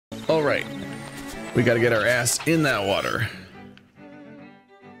All right. We got to get our ass in that water.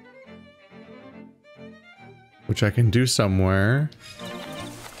 Which I can do somewhere.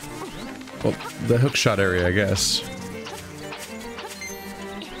 Well, the hookshot area, I guess.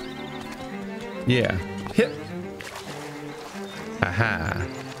 Yeah. Hit. Aha.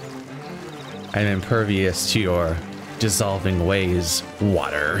 I'm impervious to your dissolving ways,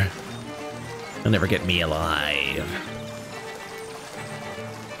 water. You'll never get me alive.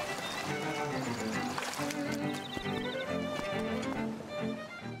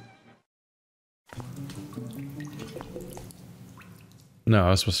 No,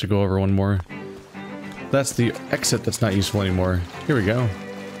 I was supposed to go over one more. That's the exit that's not useful anymore. Here we go.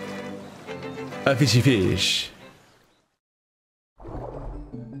 A fishy fish.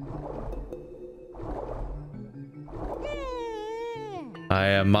 I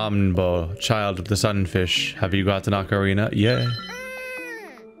am Mambo, child of the sunfish. Have you got an ocarina? Yeah.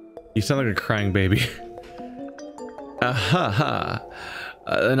 You sound like a crying baby. Aha!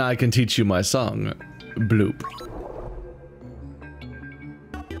 Then I can teach you my song. Bloop.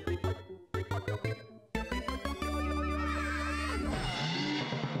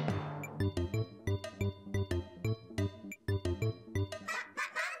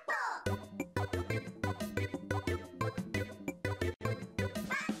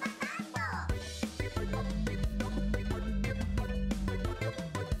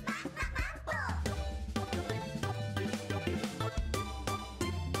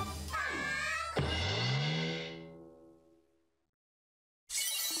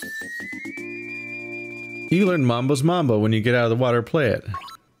 You learn Mambo's Mambo when you get out of the water, play it.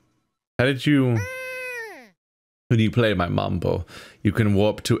 How did you... When you play my Mambo, you can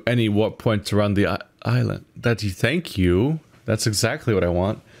warp to any warp points around the island. Thank you. That's exactly what I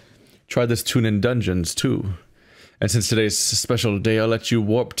want. Try this tune in dungeons, too. And since today's a special day, I'll let you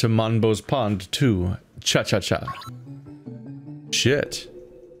warp to Mambo's Pond, too. Cha-cha-cha. Shit.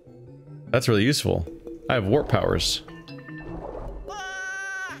 That's really useful. I have warp powers.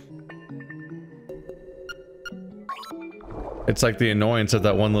 It's like the annoyance of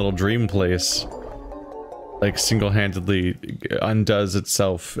that one little dream place. Like, single-handedly undoes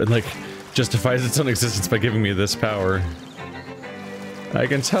itself and, like, justifies its own existence by giving me this power. I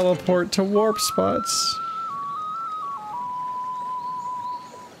can teleport to warp spots.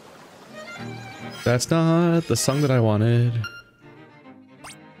 That's not the song that I wanted.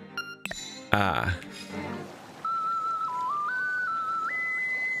 Ah.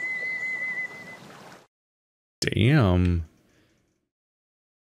 Damn.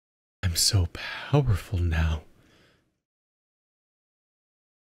 I'm so powerful now.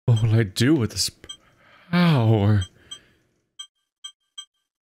 What will I do with this power?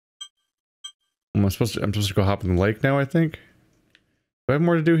 I'm supposed to go hop in the lake now, I think. Do I have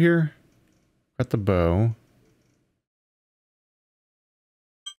more to do here? Got the bow.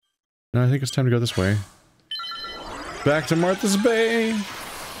 No, I think it's time to go this way. Back to Martha's Bay!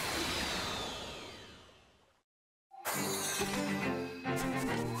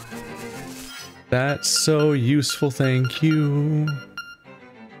 That's so useful, thank you.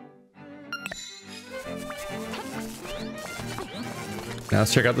 Now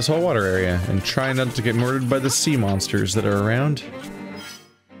let's check out this whole water area and try not to get murdered by the sea monsters that are around.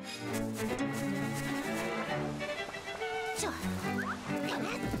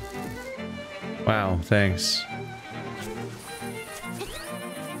 Wow, thanks.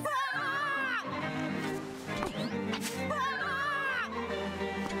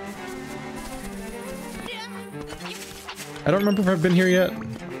 I don't remember if I've been here yet.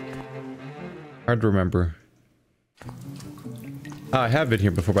 Hard to remember. Ah, I have been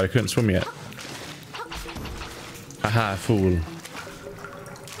here before, but I couldn't swim yet. Aha, fool.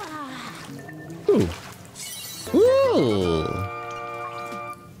 Ooh. Ooh.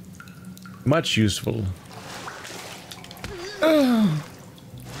 Much useful.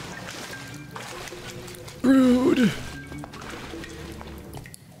 Rude.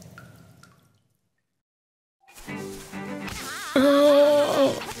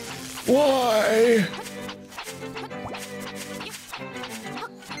 Why?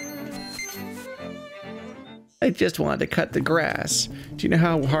 I just wanted to cut the grass. Do you know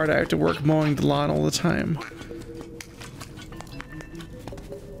how hard I have to work mowing the lawn all the time?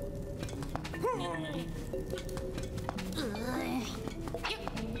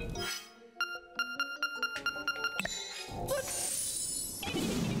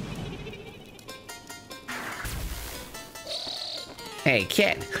 Hey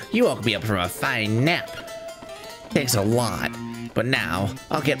kid, you woke me up from a fine nap. Thanks a lot, but now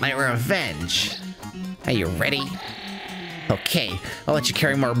I'll get my revenge. Are you ready? Okay, I'll let you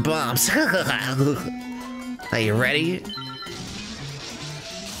carry more bombs. Are you ready?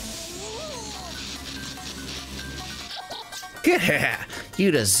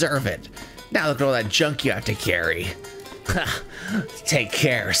 You deserve it. Now look at all that junk you have to carry. Take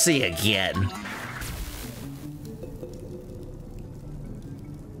care. See you again.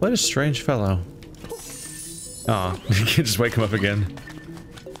 What a strange fellow. Aw, you can't just wake him up again.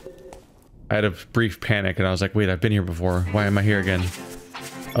 I had a brief panic and I was like, wait, I've been here before. Why am I here again?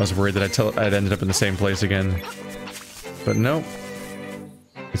 I was worried that I'd ended up in the same place again. But nope.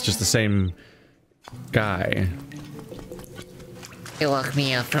 It's just the same guy. You woke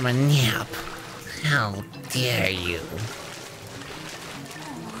me up from a nap. How dare you?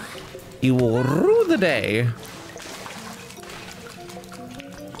 You will rue the day.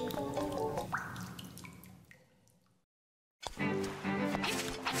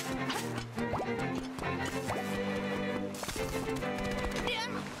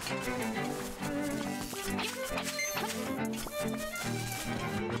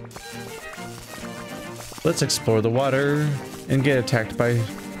 Let's explore the water and get attacked by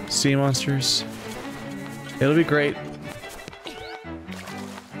sea monsters. It'll be great.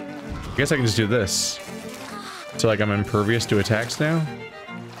 I guess I can just do this. So like I'm impervious to attacks now?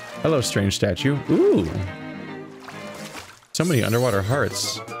 Hello, strange statue. Ooh. So many underwater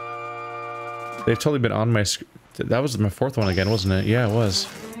hearts. They've totally been on my that was my fourth one again, wasn't it? Yeah, it was.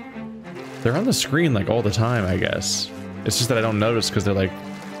 They're on the screen like all the time, I guess. It's just that I don't notice because they're like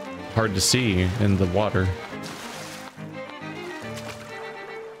hard to see in the water.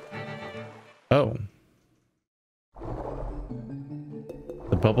 Oh.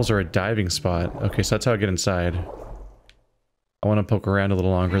 The bubbles are a diving spot. Okay, so that's how I get inside. I want to poke around a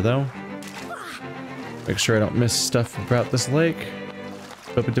little longer though. Make sure I don't miss stuff about this lake.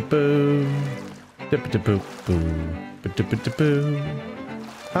 Boo-ba-da-boo. Dip-a-da-boo-boo. Ba-da-ba-da-boo.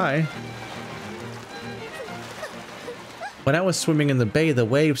 Hi. When I was swimming in the bay, the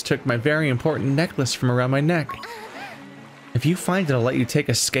waves took my very important necklace from around my neck. If you find it, I'll let you take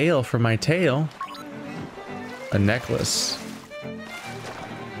a scale from my tail. A necklace.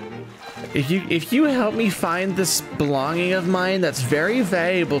 If you help me find this belonging of mine that's very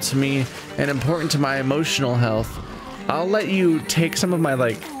valuable to me and important to my emotional health, I'll let you take some of my,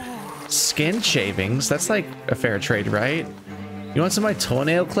 like, skin shavings. That's like a fair trade, right? You want some of my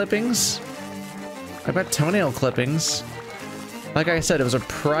toenail clippings? I've got toenail clippings. Like I said, it was a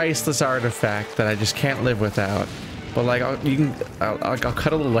priceless artifact that I just can't live without. But like, I'll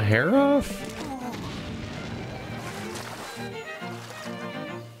cut a little hair off.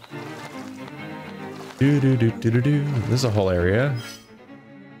 Do. This is a whole area.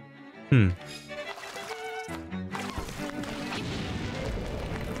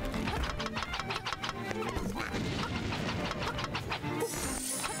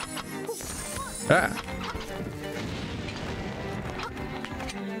 Ah.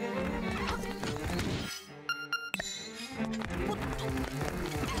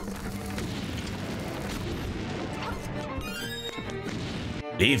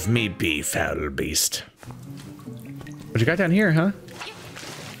 Leave me be, foul beast. What you got down here, huh?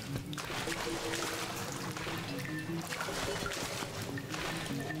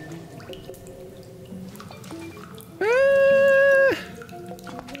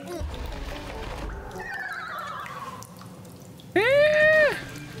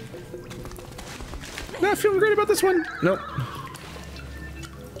 Not feeling great about this one. Nope.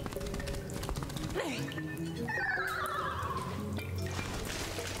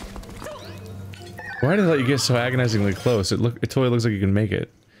 Why did I let you get so agonizingly close? It totally looks like you can make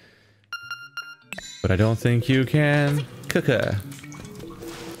it. But I don't think you can. Kuka.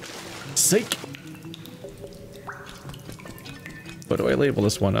 Sake. What do I label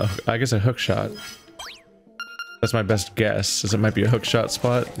this one? I guess a hook shot. That's my best guess, is it might be a hook shot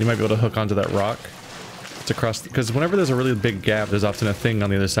spot. You might be able to hook onto that rock. It's across, because whenever there's a really big gap, there's often a thing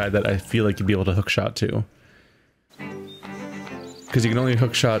on the other side that I feel like you'd be able to hook shot to. Because you can only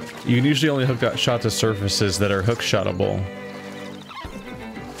hook shot, you can usually only hook shot to surfaces that are hook shottable.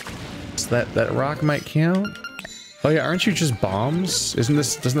 So that rock might count? Oh yeah, aren't you just bombs? Doesn't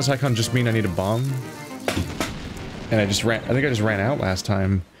this icon just mean I need a bomb? And I think I just ran out last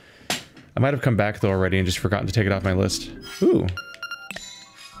time. I might have come back though already and just forgotten to take it off my list. Ooh.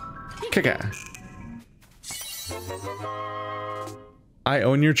 Kika. I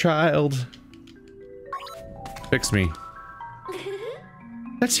own your child. Fix me.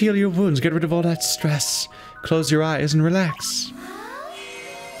 Let's heal your wounds, get rid of all that stress. Close your eyes and relax.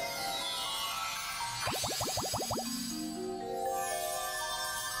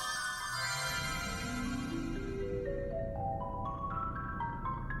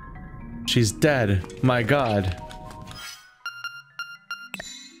 She's dead. My god.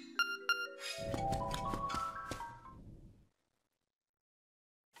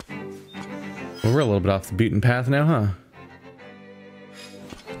 Well, we're a little bit off the beaten path now, huh?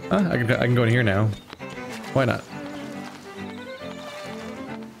 I can go in here now. Why not?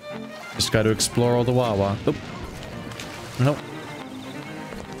 Just got to explore all the Wawa. Oop. Nope.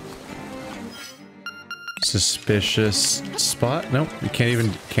 Suspicious spot? Nope. You can't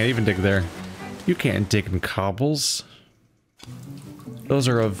even dig there. You can't dig in cobbles. Those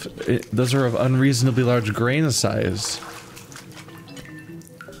are of unreasonably large grain size.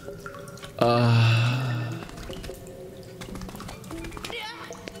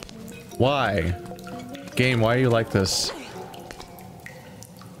 Why? Game, why are you like this?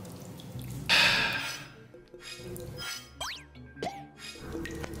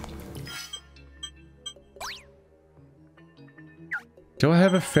 Do I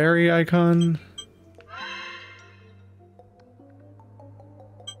have a fairy icon?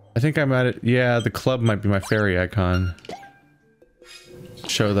 I think I'm at it. Yeah, the club might be my fairy icon.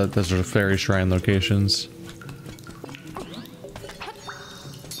 Show that those are fairy shrine locations.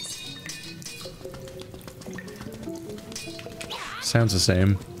 Sounds the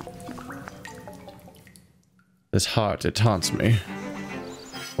same. This heart, it taunts me.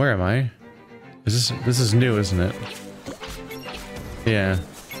 Where am I? This is new, isn't it? Yeah.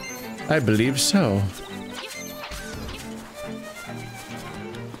 I believe so.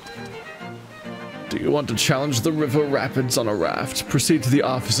 Do you want to challenge the river rapids on a raft? Proceed to the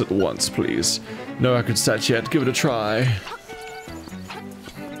office at once, please. No record set yet. Give it a try.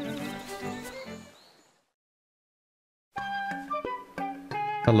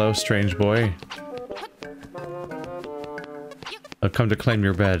 Hello, strange boy. I've come to claim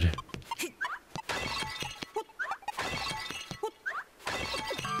your bed.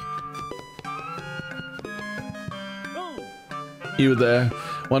 You there?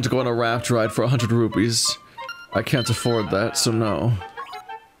 Want to go on a raft ride for 100 rupees? I can't afford that, so no.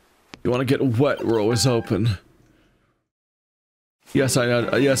 You want to get wet? We're always open. Yes, I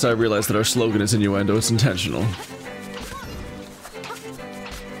know. Yes, I realize that our slogan is innuendo. It's intentional.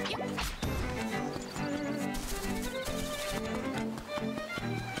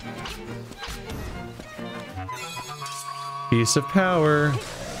 Piece of power.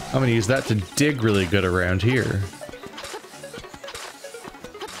 I'm gonna use that to dig really good around here.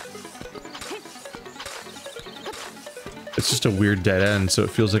 It's just a weird dead end, so it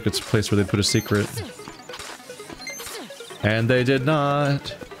feels like it's a place where they put a secret. And they did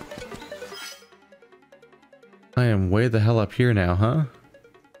not. I am way the hell up here now, huh?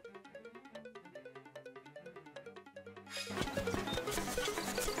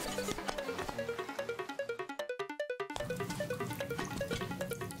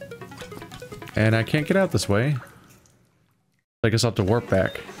 And I can't get out this way. I guess I'll have to warp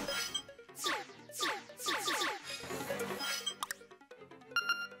back.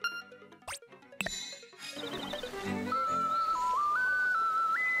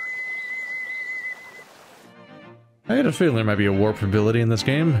 I had a feeling there might be a warp ability in this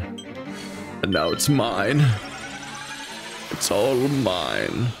game. And now it's mine. It's all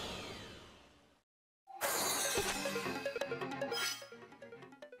mine.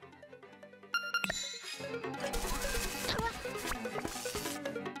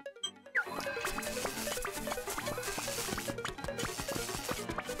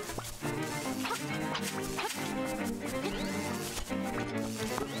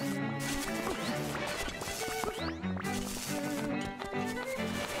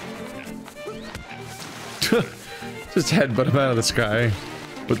 Just headbutt him out of the sky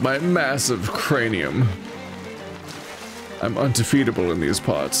with my massive cranium. I'm undefeatable in these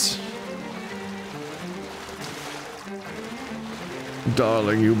parts.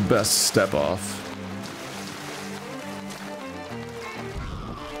 Darling, you best step off.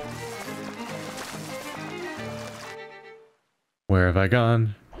 Where have I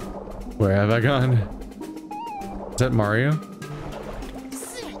gone? Where have I gone? Is that Mario?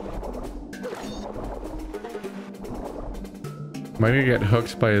 Am I gonna get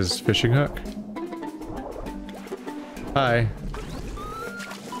hooked by his fishing hook? Hi.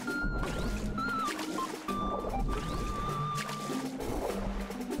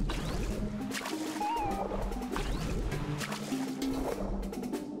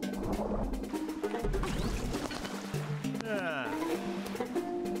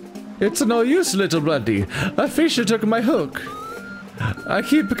 It's no use, little bloody. A fisher took my hook. I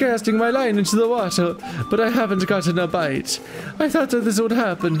keep casting my line into the water, but I haven't gotten a bite. I thought that this would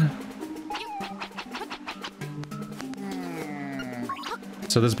happen.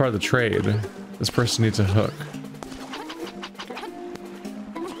 So this is part of the trade. This person needs a hook.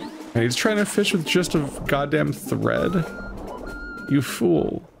 And he's trying to fish with just a goddamn thread. You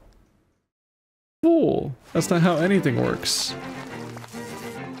fool. Fool. That's not how anything works.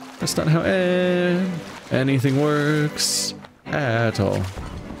 That's not how anything works at all.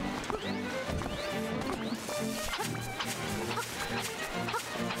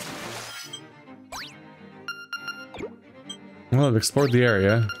 Well, I've explored the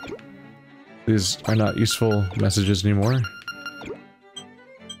area. These are not useful messages anymore.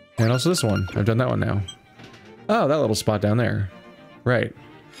 And also this one. I've done that one now. Oh, that little spot down there. Right.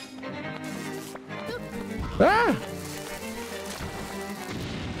 Ah!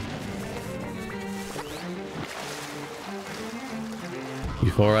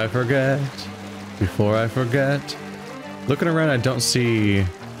 Before I forget. Looking around, I don't see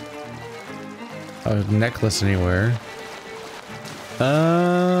a necklace anywhere.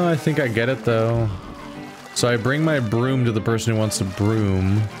 I think I get it though. So I bring my broom to the person who wants a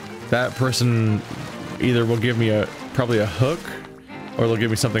broom. That person either will give me probably a hook, or they'll give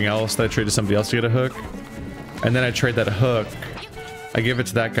me something else that I trade to somebody else to get a hook. And then I trade that hook. I give it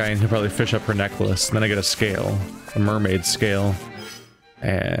to that guy and he'll probably fish up her necklace. And then I get a scale, a mermaid scale.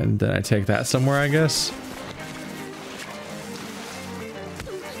 And then I take that somewhere, I guess.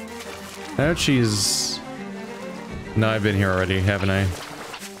 Now she's... No, I've been here already, haven't I?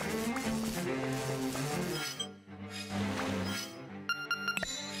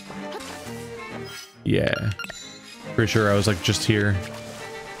 Yeah. Pretty sure I was like just here.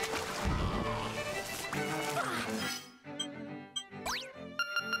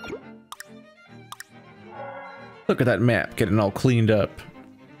 Look at that map getting all cleaned up.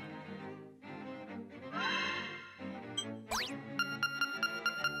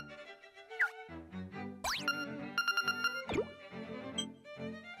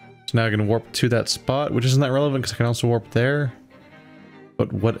 So now I can warp to that spot, which isn't that relevant because I can also warp there. But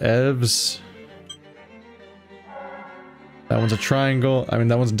whatevs. That one's a triangle. I mean,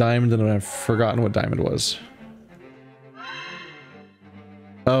 that one's diamond, and I've forgotten what diamond was.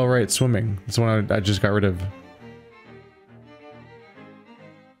 Oh, right, swimming. That's the one I just got rid of.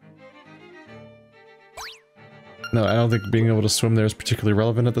 No, I don't think being able to swim there is particularly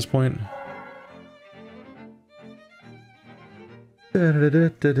relevant at this point. In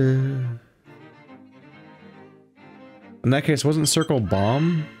that case, wasn't circle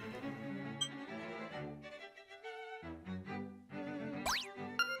bomb?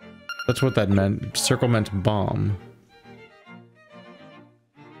 That's what that meant. Circle meant bomb.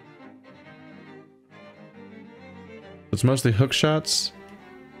 It's mostly hook shots.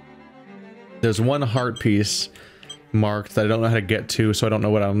 There's one heart piece marked that I don't know how to get to, so I don't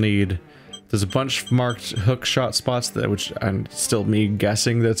know what I'll need. There's a bunch marked hook shot spots that, which I'm still me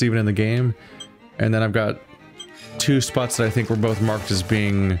guessing that's even in the game. And then I've got two spots that I think were both marked as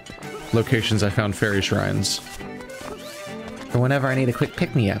being locations I found fairy shrines. For whenever I need a quick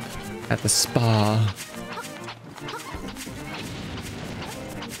pick-me-up at the spa.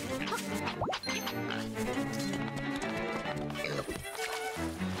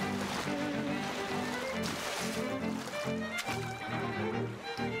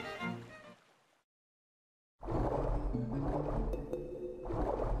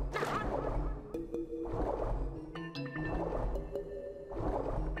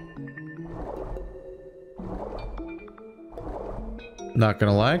 Not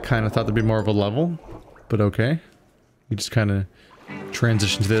gonna lie, kind of thought there'd be more of a level, but okay. You just kind of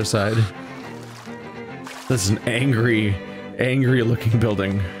transition to the other side. This is an angry looking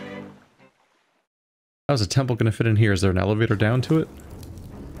building. How's a temple gonna fit in here? Is there an elevator down to it?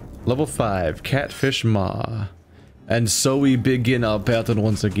 Level 5, Catfish Ma. And so we begin our battle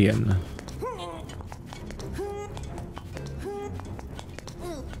once again.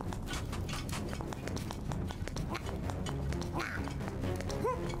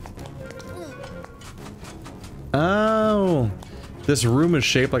 Oh, this room is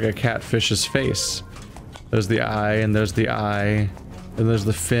shaped like a catfish's face. There's the eye, and there's the eye, and there's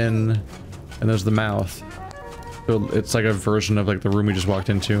the fin, and there's the mouth. So it's like a version of like the room we just walked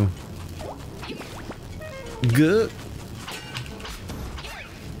into. Good.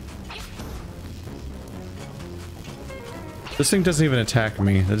 This thing doesn't even attack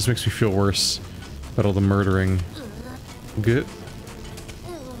me. That just makes me feel worse about all the murdering. Good.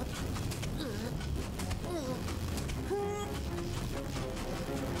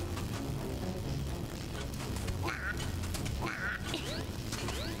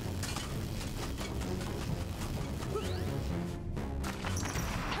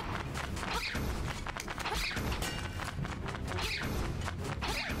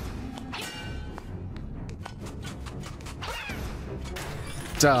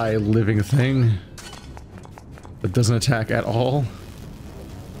 Die, living thing. That doesn't attack at all.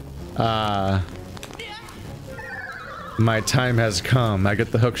 My time has come. I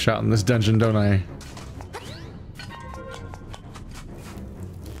get the hook shot in this dungeon, don't I?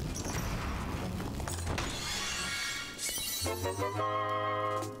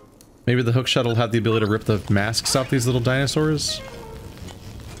 Maybe the hook shot will have the ability to rip the masks off these little dinosaurs,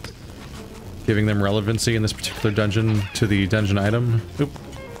 giving them relevancy in this particular dungeon to the dungeon item. Oop.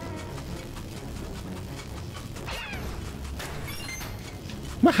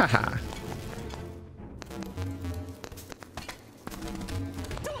 Wahaha!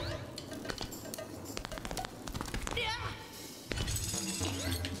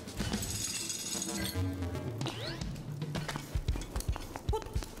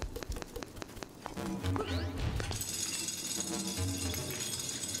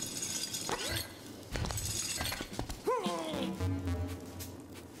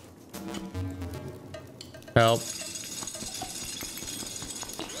 Help.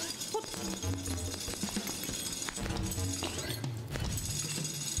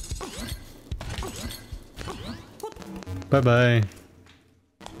 Bye-bye.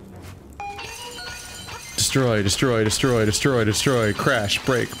 Destroy, destroy, destroy, destroy, destroy, crash,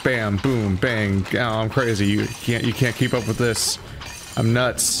 break, bam, boom, bang. Oh, I'm crazy. You can't keep up with this. I'm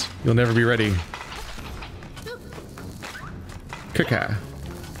nuts. You'll never be ready. Kaka.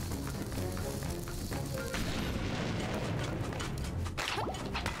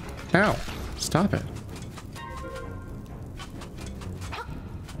 Ow. Stop it.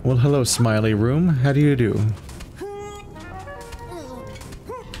 Well, hello, smiley room. How do you do?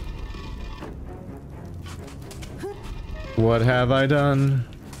 What have I done?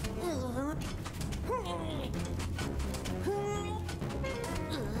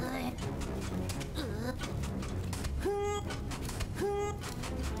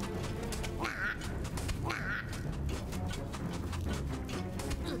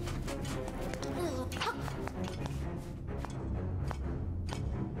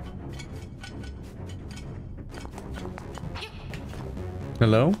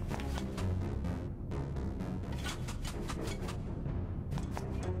 Hello?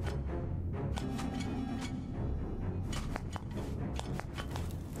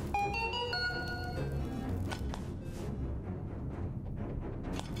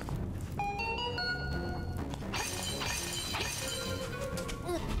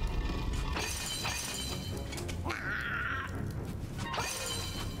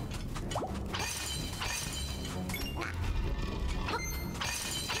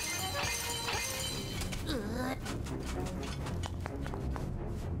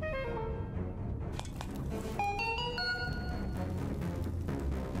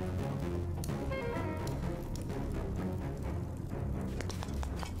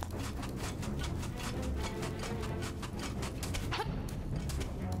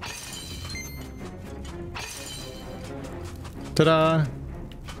 Ta-da!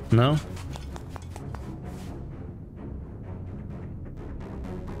 No?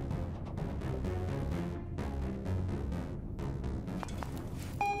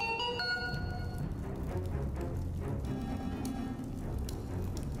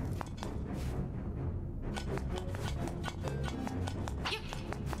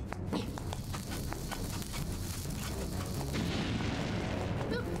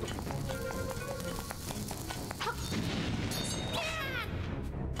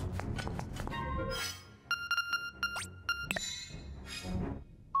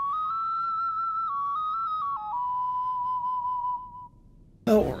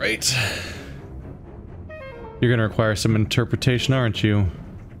 Alright. You're gonna require some interpretation, aren't you?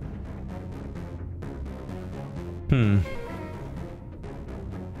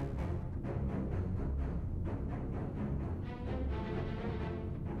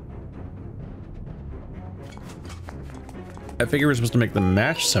 I figure we're supposed to make them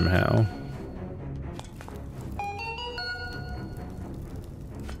match somehow.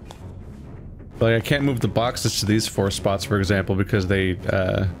 Like, I can't move the boxes to these 4 spots, for example, because they,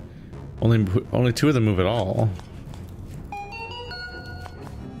 only 2 of them move at all.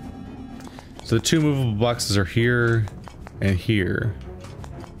 So the 2 movable boxes are here and here.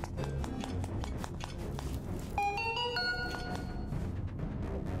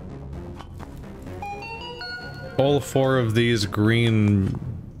 All 4 of these green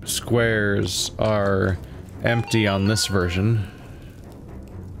squares are empty on this version.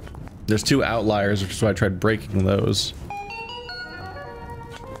 There's 2 outliers, which is why I tried breaking those.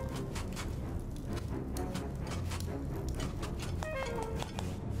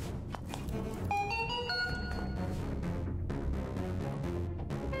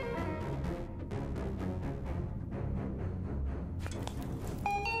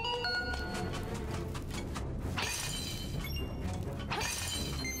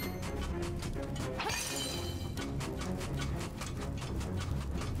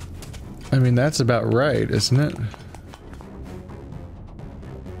 I mean, that's about right, isn't it?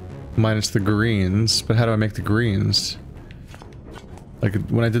 Minus the greens, but how do I make the greens? Like,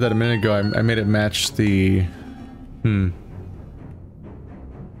 when I did that a minute ago, I made it match the...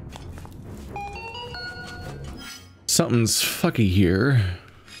 Something's fucky here.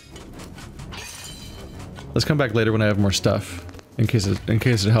 Let's come back later when I have more stuff. In case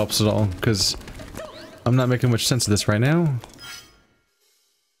it helps at all, because I'm not making much sense of this right now.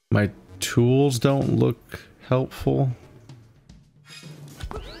 My tools don't look helpful.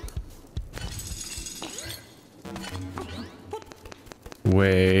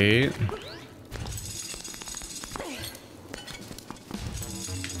 Wait.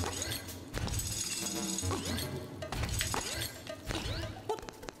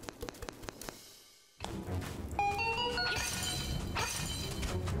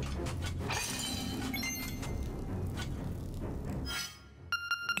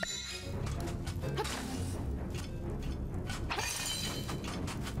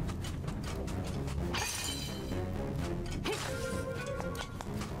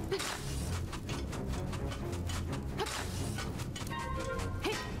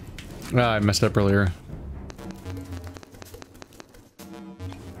 Ah, I messed up earlier.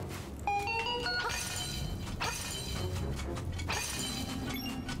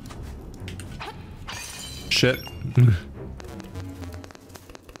 Shit.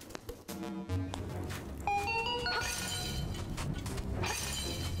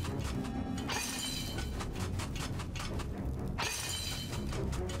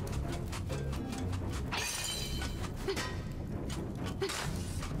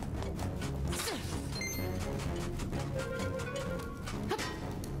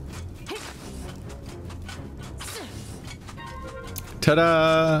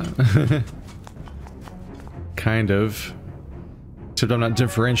 Ta-da! Kind of. Except I'm not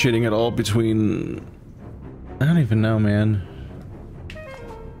differentiating at all between... I don't even know, man.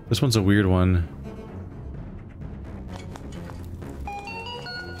 This one's a weird one.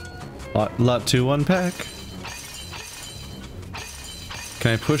 Lot to unpack?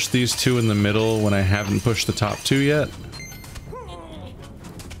 Can I push these two in the middle when I haven't pushed the top two yet?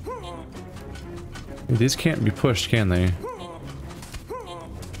 These can't be pushed, can they?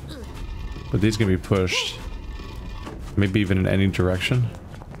 But these can be pushed. Maybe even in any direction.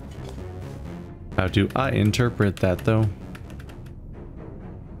 How do I interpret that, though?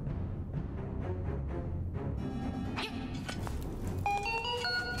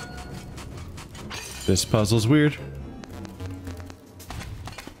 This puzzle's weird.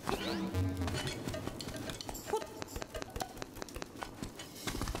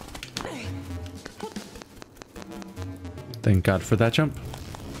 Thank God for that jump.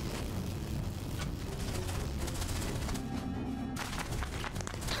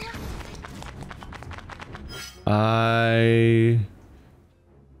 I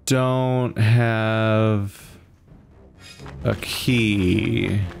don't have a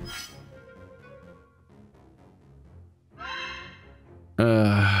key.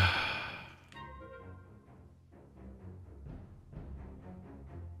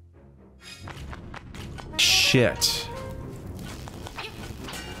 Shit.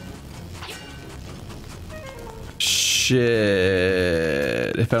 Shit.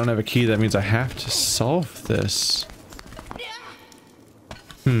 If I don't have a key, that means I have to solve this.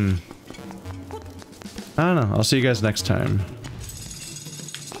 I don't know. I'll see you guys next time.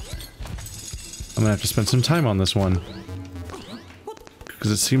 I'm gonna have to spend some time on this one.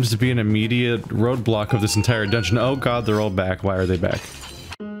 Because it seems to be an immediate roadblock of this entire dungeon. Oh god, they're all back. Why are they back?